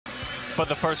For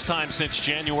the first time since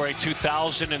January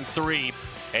 2003,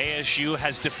 ASU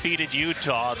has defeated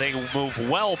Utah. They move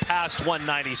well past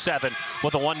 197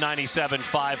 with a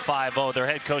 197-550. Their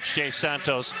head coach, Jay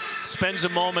Santos, spends a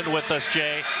moment with us,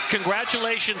 Jay.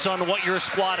 Congratulations on what your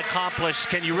squad accomplished.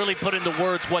 Can you really put into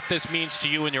words what this means to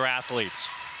you and your athletes?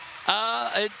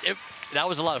 That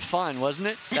was a lot of fun, wasn't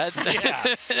it?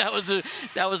 Yeah. that was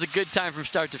a good time from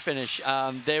start to finish.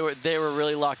 They were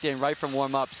really locked in right from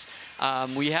warm-ups.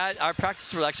 Our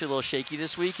practices were actually a little shaky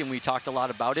this week, and we talked a lot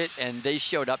about it. And they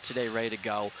showed up today ready to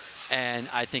go. And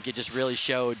I think it just really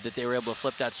showed that they were able to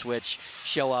flip that switch,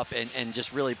 show up, and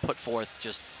just really put forth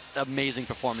just amazing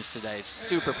performance today.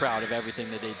 Super proud of everything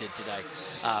that they did today.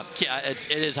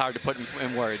 It is hard to put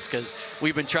in words because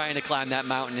we've been trying to climb that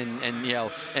mountain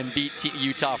and beat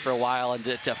Utah for a while, and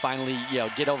to finally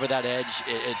get over that edge,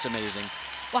 it's amazing.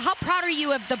 Well, how proud are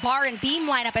you of the bar and beam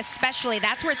lineup especially?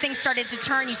 That's where things started to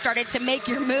turn. You started to make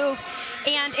your move.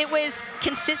 And it was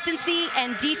consistency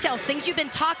and details, things you've been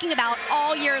talking about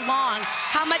all year long.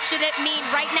 How much did it mean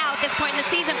right now at this point in the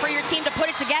season for your team to put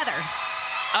it together?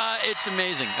 It's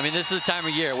amazing. I mean, this is the time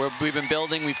of year where we've been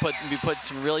building. We put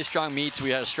some really strong meets. We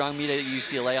had a strong meet at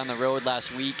UCLA on the road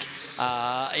last week.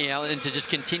 And to just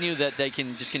continue that, they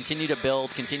can just continue to build,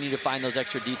 continue to find those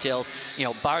extra details.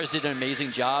 Bars did an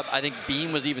amazing job. I think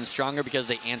beam was even stronger because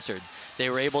they answered. They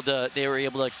were able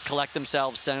to collect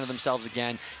themselves, center themselves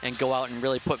again, and go out and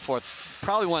really put forth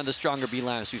probably one of the stronger beam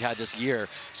lineups we've had this year.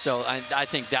 So I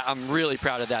think that I'm really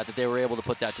proud of that they were able to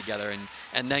put that together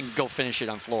and then go finish it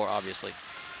on floor, obviously.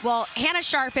 Well, Hannah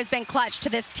Sharp has been clutch to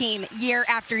this team year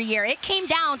after year. It came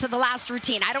down to the last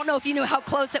routine. I don't know if you knew how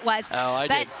close it was. Oh, I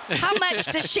did. But how much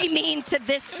does she mean to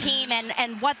this team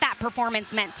and what that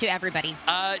performance meant to everybody?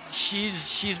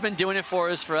 She's been doing it for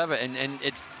us forever, and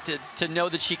it's to know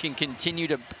that she can continue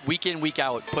to week in, week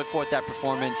out, put forth that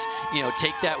performance,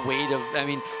 take that weight of, I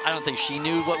mean, I don't think she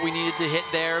knew what we needed to hit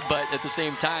there, but at the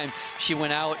same time, she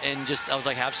went out and I was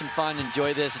like, have some fun,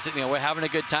 enjoy this. We're having a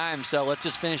good time, so let's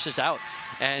just finish this out.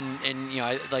 And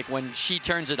like when she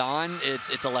turns it on,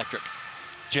 it's electric.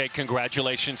 Jay,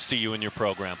 congratulations to you and your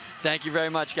program. Thank you very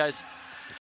much, guys.